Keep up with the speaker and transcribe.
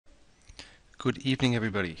Good evening,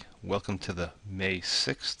 everybody. Welcome to the May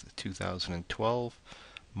 6th, 2012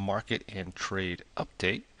 Market and Trade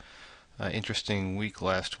Update. Interesting week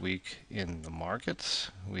last week in the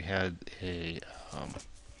markets. We had a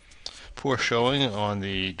poor showing on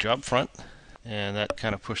the job front, and that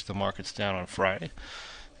kind of pushed the markets down on Friday.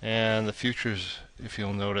 And the futures, if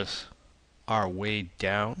you'll notice, are weighed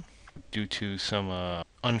down due to some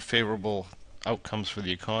unfavorable outcomes for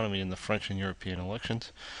the economy in the French and European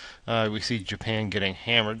elections. We see Japan getting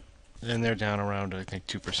hammered, and they're down around, I think,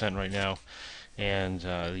 2% right now, and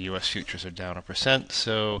the U.S. futures are down 1%,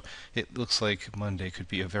 so it looks like Monday could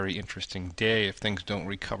be a very interesting day if things don't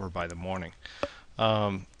recover by the morning.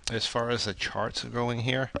 As far as the charts are going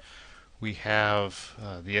here, we have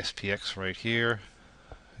the SPX right here.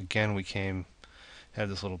 Again, had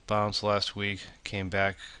this little bounce last week, came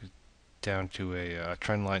back down to a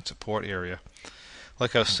trend line support area.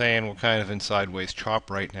 Like I was saying, we're kind of in sideways chop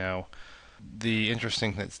right now. The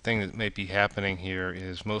interesting thing that may be happening here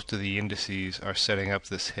is most of the indices are setting up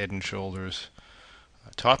this head and shoulders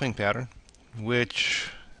topping pattern, which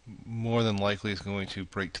more than likely is going to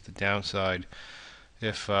break to the downside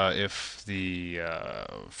if the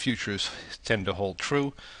futures tend to hold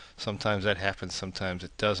true. Sometimes that happens, sometimes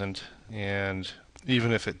it doesn't, and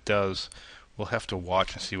even if it does, we'll have to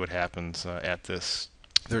watch and see what happens at this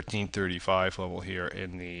 1335 level here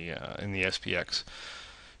in the SPX.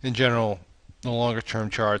 In general, the longer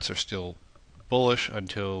term charts are still bullish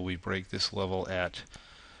until we break this level at,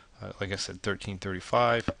 like I said,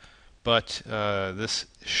 1335. But this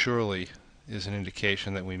surely is an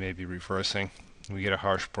indication that we may be reversing. We get a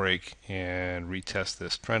harsh break and retest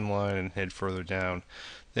this trend line and head further down,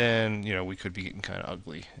 then we could be getting kind of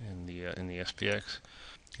ugly in the SPX.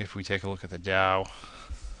 If we take a look at the Dow,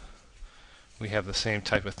 we have the same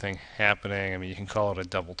type of thing happening. I mean, you can call it a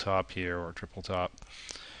double top here or a triple top,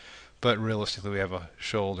 but realistically we have a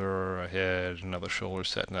shoulder, a head, another shoulder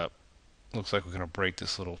setting up. Looks like we're going to break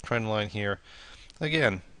this little trend line here.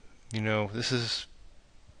 Again, this is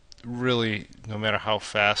really, no matter how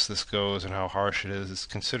fast this goes and how harsh it is, it's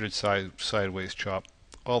considered sideways chop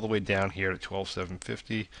all the way down here to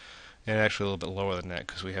 12,750, and actually a little bit lower than that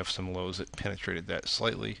because we have some lows that penetrated that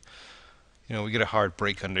slightly. We get a hard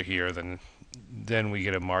break under here, then we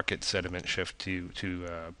get a market sentiment shift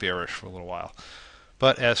to bearish for a little while.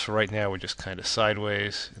 But as for right now, we're just kind of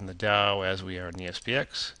sideways in the Dow as we are in the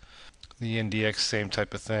SPX. The NDX, same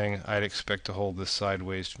type of thing. I'd expect to hold this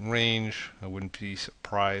sideways range. I wouldn't be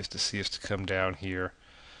surprised to see us to come down here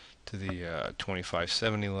to the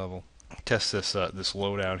 2570 level. Test this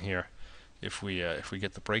low down here if we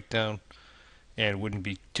get the breakdown, and wouldn't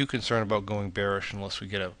be too concerned about going bearish unless we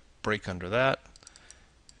get a break under that.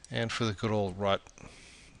 And for the good old rut,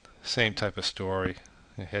 same type of story.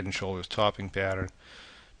 Head and shoulders topping pattern.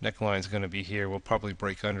 Neckline's going to be here. We'll probably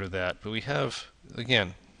break under that, but we have,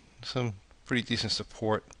 again, some pretty decent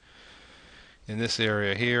support in this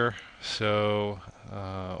area here. So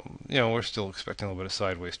we're still expecting a little bit of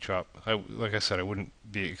sideways chop. Like I said, I wouldn't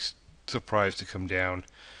be surprised to come down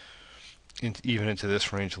even into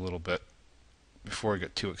this range a little bit before I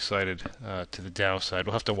get too excited to the downside.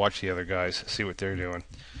 We'll have to watch the other guys, see what they're doing.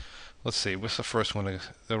 Let's see, what's the first one?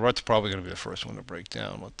 The rut's probably going to be the first one to break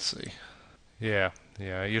down. Let's see. Yeah,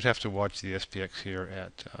 you'd have to watch the SPX here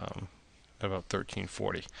at about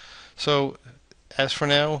 1340. So as for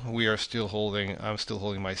now, we are still holding. I'm still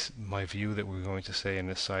holding my view that we're going to stay in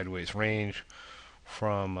this sideways range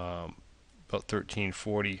from about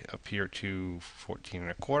 1340 up here to 14 and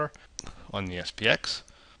a quarter on the SPX.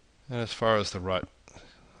 And as far as the rut,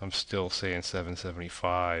 I'm still saying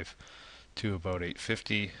 775 to about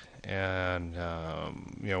 850. And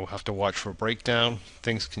we'll have to watch for a breakdown.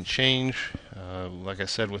 Things can change. Like I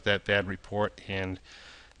said, with that bad report and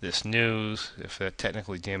this news, if that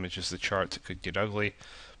technically damages the charts, it could get ugly.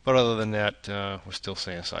 But other than that, we're still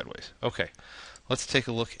staying sideways. Okay, let's take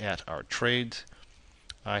a look at our trades.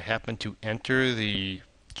 I happened to enter the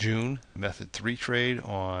June Method 3 trade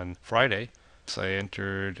on Friday. So I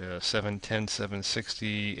entered 710,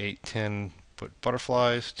 760, 810, put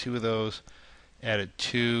butterflies, two of those. Added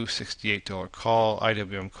two $68 call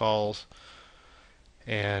IWM calls,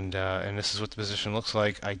 and this is what the position looks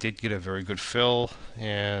like. I did get a very good fill,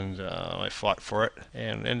 and I fought for it,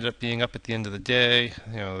 and ended up being up at the end of the day.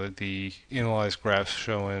 The analyzed graphs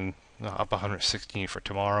showing up 116 for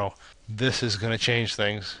tomorrow. This is going to change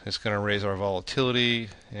things. It's going to raise our volatility,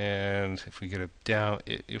 and if we get a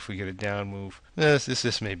down move,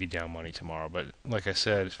 this may be down money tomorrow. But like I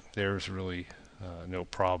said, there's really no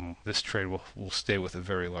problem. This trade will stay with a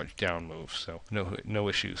very large down move, so no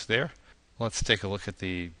issues there. Let's take a look at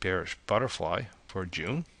the bearish butterfly for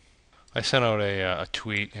June. I sent out a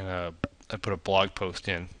tweet and I put a blog post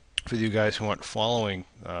in for you guys who aren't following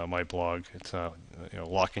my blog. It's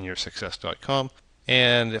lockeinyoursuccess.com.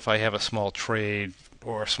 And if I have a small trade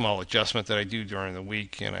or a small adjustment that I do during the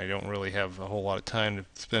week and I don't really have a whole lot of time to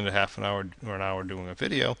spend a half an hour or an hour doing a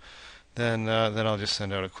video, then I'll just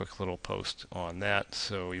send out a quick little post on that.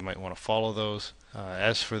 So you might want to follow those.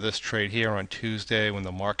 As for this trade here on Tuesday when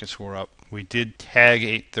the markets were up, we did tag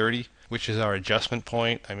 830, which is our adjustment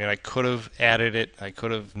point. I mean, I could have added it. I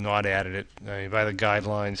could have not added it. I mean, by the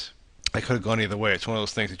guidelines, I could have gone either way. It's one of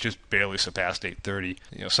those things that just barely surpassed 830.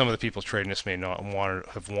 You know, some of the people trading this may not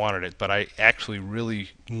have wanted it, but I actually really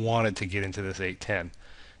wanted to get into this 810.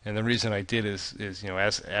 And the reason I did is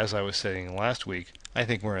as I was saying last week, I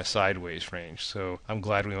think we're in a sideways range. So I'm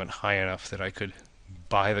glad we went high enough that I could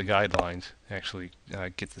buy the guidelines, actually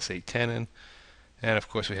get this 810 in. And of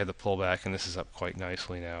course we had the pullback, and this is up quite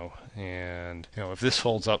nicely now. And if this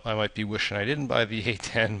holds up, I might be wishing I didn't buy the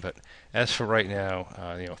 810. But as for right now,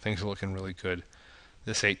 things are looking really good.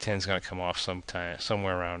 This 810 is going to come off sometime,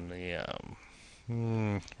 somewhere around the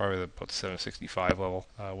probably about 765 level.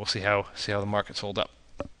 We'll see how the markets hold up.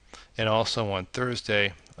 And also on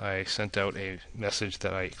Thursday, I sent out a message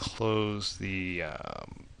that I closed the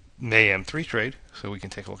May M3 trade, so we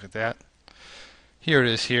can take a look at that. Here it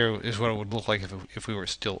is. Here is what it would look like if we were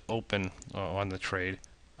still open on the trade.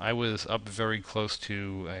 I was up very close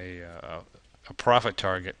to a profit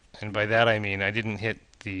target, and by that I mean I didn't hit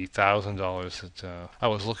the $1,000 that I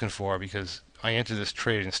was looking for, because I entered this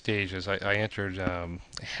trade in stages. I entered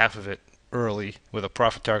half of it early with a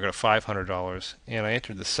profit target of $500, and I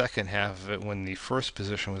entered the second half of it when the first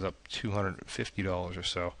position was up $250 or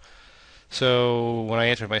so. So when I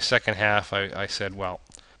entered my second half, I said, well,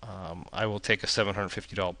 I will take a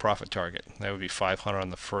 $750 profit target. That would be $500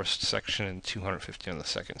 on the first section and $250 on the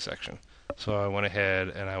second section. So I went ahead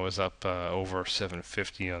and I was up over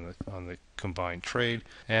 $750 on the combined trade,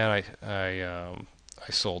 and I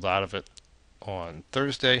sold out of it on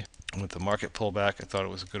Thursday. With the market pullback, I thought it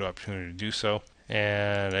was a good opportunity to do so,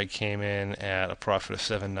 and I came in at a profit of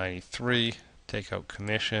 $793. Take out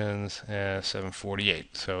commissions at $748.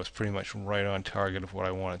 So it's pretty much right on target of what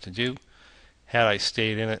I wanted to do. Had I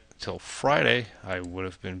stayed in it till Friday, I would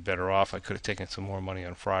have been better off. I could have taken some more money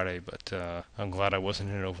on Friday, but I'm glad I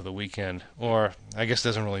wasn't in it over the weekend. Or I guess it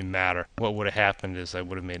doesn't really matter. What would have happened is I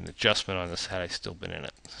would have made an adjustment on this had I still been in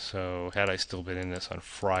it. So had I still been in this on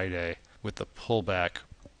Friday with the pullback,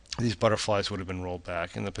 these butterflies would have been rolled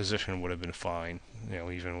back, and the position would have been fine,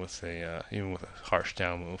 even with a harsh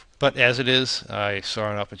down move. But as it is, I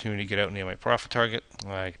saw an opportunity to get out near my profit target.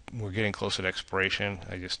 We're getting closer to expiration.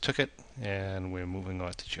 I just took it, and we're moving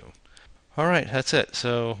on to June. All right, that's it.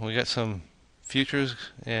 So we got some futures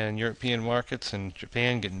and European markets and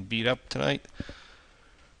Japan getting beat up tonight.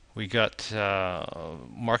 We got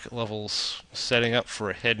market levels setting up for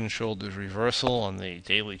a head and shoulders reversal on the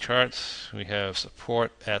daily charts. We have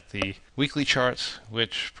support at the weekly charts,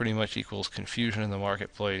 which pretty much equals confusion in the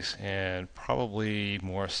marketplace and probably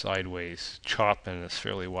more sideways chop in this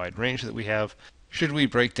fairly wide range that we have. Should we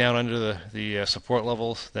break down under the support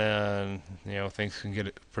levels, then things can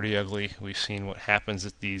get pretty ugly. We've seen what happens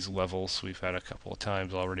at these levels. We've had a couple of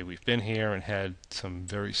times already. We've been here and had some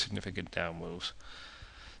very significant down moves.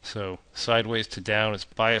 So sideways to down is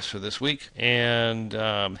bias for this week, and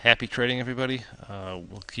happy trading, everybody.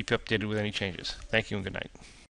 We'll keep you updated with any changes. Thank you and good night.